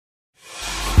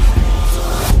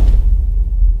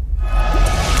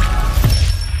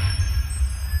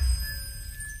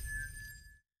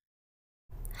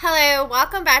there,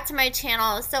 welcome back to my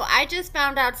channel. So I just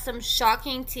found out some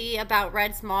shocking tea about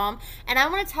Red's mom, and I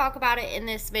want to talk about it in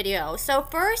this video. So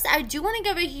first, I do want to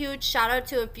give a huge shout out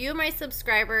to a few of my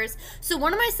subscribers. So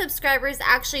one of my subscribers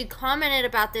actually commented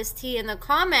about this tea in the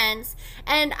comments,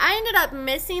 and I ended up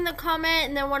missing the comment,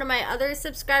 and then one of my other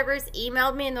subscribers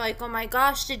emailed me and they're like, oh my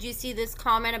gosh, did you see this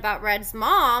comment about Red's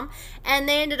mom? And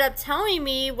they ended up telling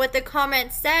me what the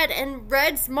comment said, and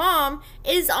Red's mom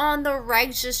is on the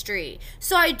registry.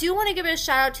 So I do want to give a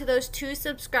shout out to those two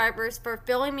subscribers for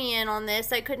filling me in on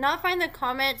this. I could not find the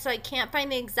comment, so I can't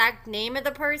find the exact name of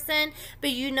the person,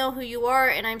 but you know who you are,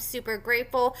 and I'm super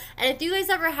grateful. And if you guys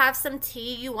ever have some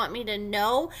tea you want me to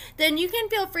know, then you can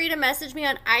feel free to message me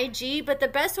on IG, but the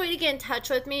best way to get in touch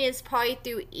with me is probably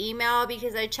through email,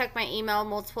 because I check my email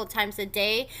multiple times a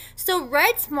day. So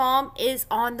Red's mom is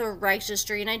on the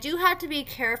registry, and I do have to be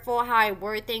careful how I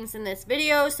word things in this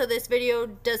video so this video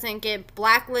doesn't get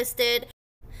blacklisted.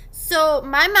 So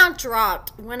my mouth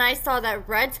dropped when I saw that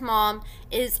Red's mom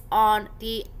is on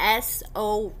the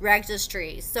SO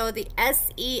registry. So the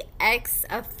SEX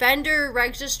offender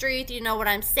registry, do you know what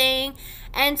I'm saying?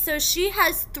 And so she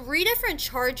has 3 different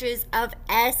charges of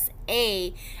SA.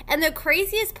 And the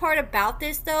craziest part about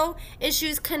this though is she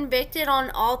was convicted on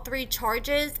all 3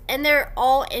 charges, and they're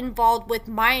all involved with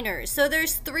minors. So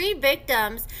there's 3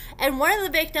 victims, and one of the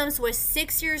victims was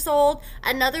 6 years old,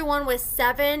 another one was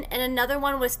 7, and another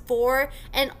one was 4,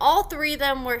 and all 3 of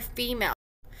them were female.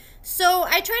 So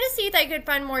I tried to see if I could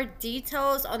find more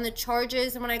details on the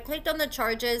charges, and when I clicked on the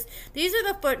charges, these are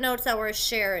the footnotes that were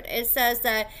shared. It says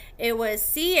that it was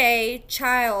CA,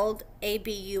 child,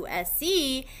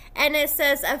 ABUSE, and it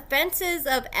says offenses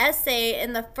of SA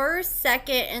in the 1st,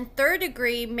 2nd, and 3rd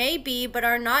degree may be, but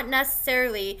are not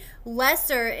necessarily,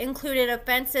 lesser included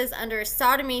offenses under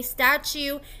sodomy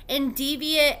statute and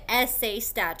deviant SA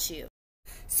statute.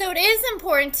 So it is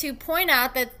important to point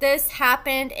out that this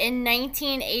happened in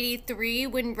 1983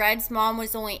 when Red's mom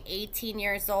was only 18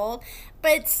 years old.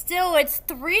 But still, it's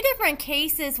 3 different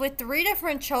cases with 3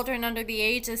 different children under the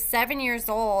age of 7 years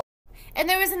old. And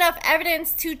there was enough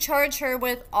evidence to charge her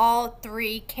with all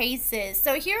 3 cases.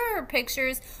 So here are her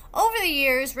pictures over the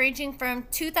years, ranging from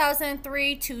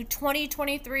 2003 to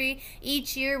 2023.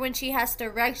 Each year when she has to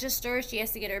register, she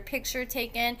has to get her picture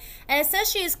taken. And it says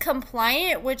she is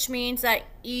compliant, which means that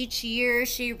each year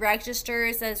she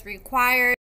registers as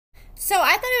required. So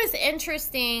I thought it was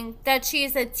interesting that she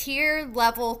is a tier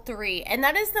level 3, and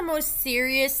that is the most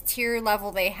serious tier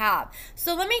level they have.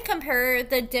 So let me compare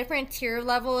the different tier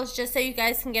levels just so you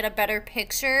guys can get a better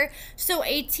picture. So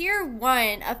a tier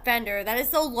 1 offender, that is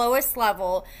the lowest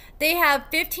level, they have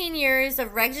 15 years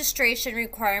of registration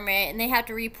requirement, and they have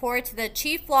to report to the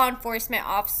chief law enforcement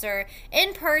officer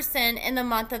in person in the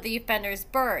month of the offender's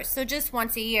birth, so just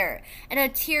once a year. And a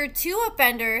tier 2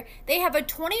 offender, they have a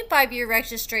 25-year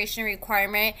registration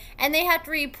requirement, and they have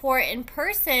to report in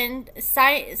person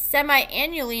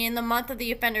semi-annually in the month of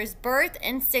the offender's birth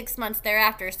and 6 months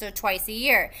thereafter, so twice a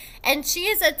year. And she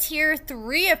is a tier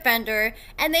 3 offender,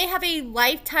 and they have a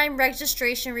lifetime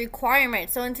registration requirement,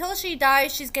 so until she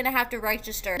dies she's going to have to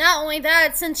register. Not only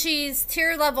that, since she's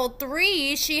tier level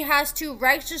 3, she has to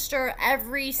register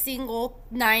every single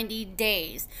 90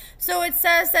 days. So it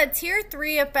says that tier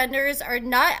 3 offenders are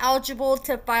not eligible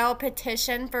to file a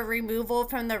petition for removal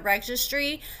from the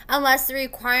registry unless the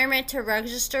requirement to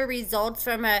register results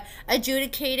from a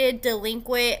adjudicated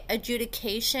delinquent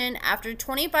adjudication after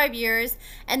 25 years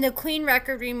and the clean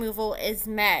record removal is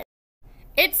met.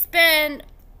 It's been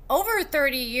over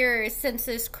 30 years since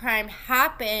this crime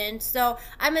happened, so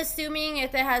I'm assuming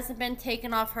if it hasn't been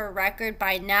taken off her record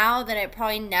by now, then it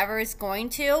probably never is going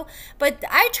to. But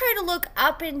I try to look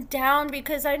up and down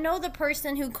because I know the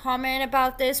person who commented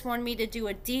about this wanted me to do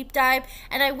a deep dive,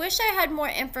 and I wish I had more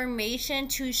information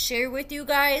to share with you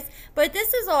guys, but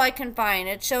this is all I can find.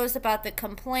 It shows about the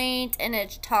complaint, and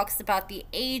it talks about the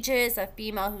ages, a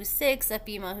female who's 6, a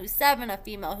female who's 7, a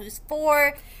female who's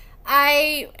 4.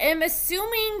 I am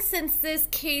assuming, since this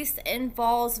case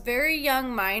involves very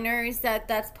young minors, that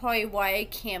that's probably why I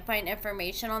can't find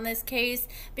information on this case,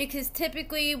 because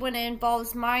typically when it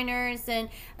involves minors, and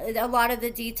a lot of the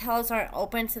details aren't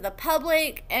open to the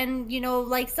public, and you know,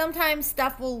 like sometimes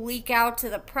stuff will leak out to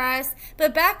the press.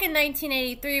 But back in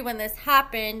 1983 when this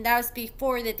happened, that was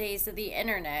before the days of the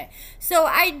internet. So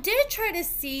I did try to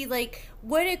see like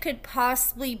what it could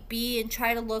possibly be and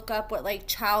try to look up what like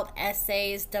child SA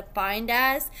is defined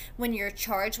as when you're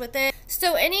charged with it.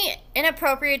 So any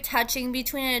inappropriate touching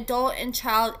between an adult and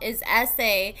child is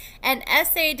SA, and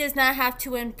SA does not have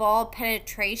to involve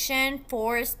penetration,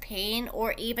 force, pain,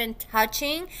 or even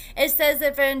touching. It says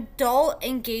if an adult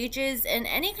engages in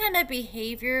any kind of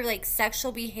behavior, like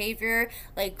sexual behavior,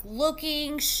 like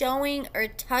looking, showing, or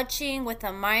touching with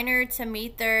a minor to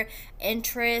meet their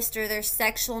interest or their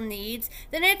sexual needs,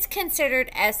 then it's considered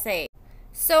SA.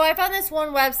 So I found this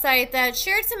one website that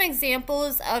shared some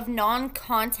examples of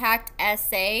non-contact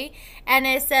SA, and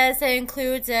it says it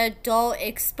includes an adult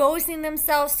exposing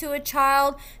themselves to a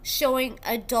child, showing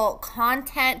adult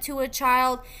content to a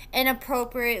child,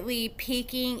 inappropriately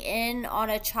peeking in on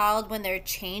a child when they're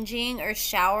changing or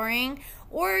showering,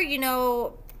 or,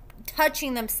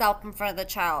 touching themselves in front of the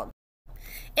child.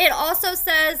 It also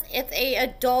says if an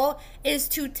adult is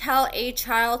to tell a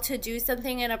child to do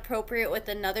something inappropriate with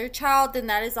another child, then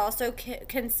that is also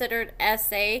considered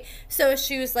SA. So if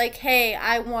she was like, hey,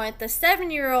 I want the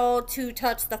 7-year-old to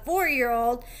touch the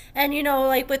 4-year-old, and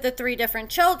like with the 3 different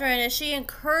children, if she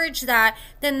encouraged that,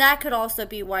 then that could also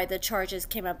be why the charges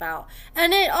came about.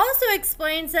 And it also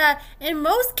explains that in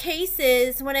most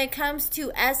cases, when it comes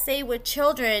to SA with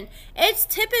children, it's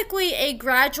typically a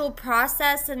gradual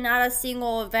process and not a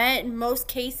single event. In most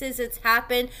cases, it's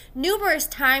happened numerous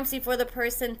times before the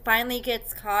person finally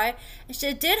gets caught.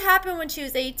 It did happen when she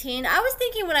was 18. I was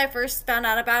thinking when I first found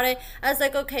out about it, I was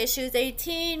like, okay, she was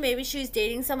 18, maybe she was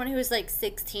dating someone who was like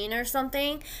 16 or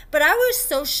something. But I was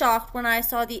so shocked when I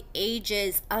saw the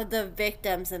ages of the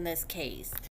victims in this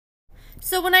case.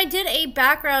 So when I did a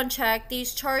background check,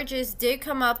 these charges did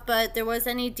come up, but there was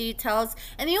any details.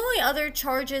 And the only other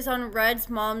charges on Red's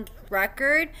mom's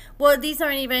record, well, these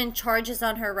aren't even charges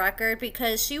on her record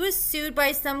because she was sued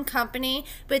by some company,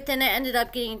 but then it ended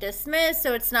up getting dismissed,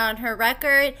 so it's not on her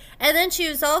record. And then she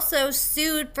was also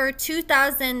sued for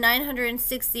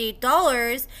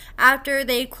 $2,968 after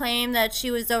they claimed that she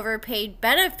was overpaid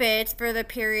benefits for the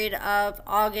period of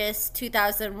August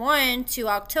 2001 to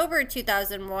October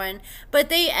 2001. But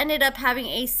they ended up having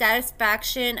a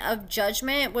satisfaction of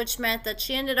judgment, which meant that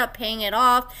she ended up paying it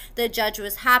off. The judge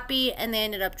was happy, and they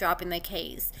ended up dropping the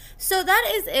case. So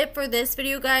that is it for this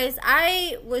video, guys.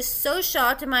 I was so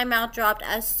shocked and my mouth dropped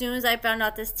as soon as I found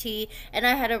out this tea, and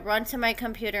I had to run to my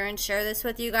computer and share this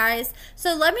with you guys.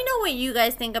 So let me know what you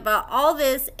guys think about all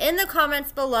this in the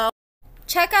comments below.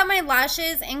 Check out my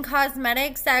lashes and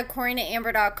cosmetics at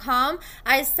AccordingtoAmber.com.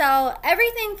 I sell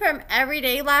everything from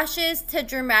everyday lashes to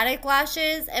dramatic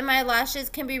lashes, and my lashes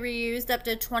can be reused up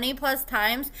to 20+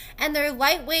 times, and they're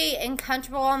lightweight and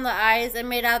comfortable on the eyes and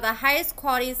made out of the highest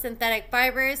quality synthetic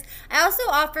fibers. I also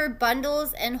offer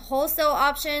bundles and wholesale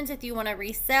options if you want to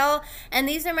resell, and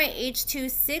these are my H2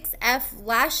 6F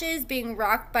lashes being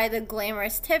rocked by the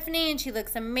glamorous Tiffany, and she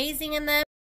looks amazing in them.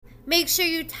 Make sure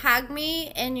you tag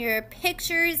me in your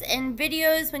pictures and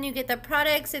videos when you get the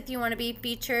products if you want to be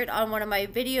featured on one of my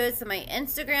videos on my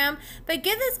Instagram. But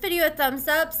give this video a thumbs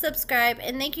up, subscribe,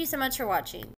 and thank you so much for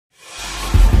watching.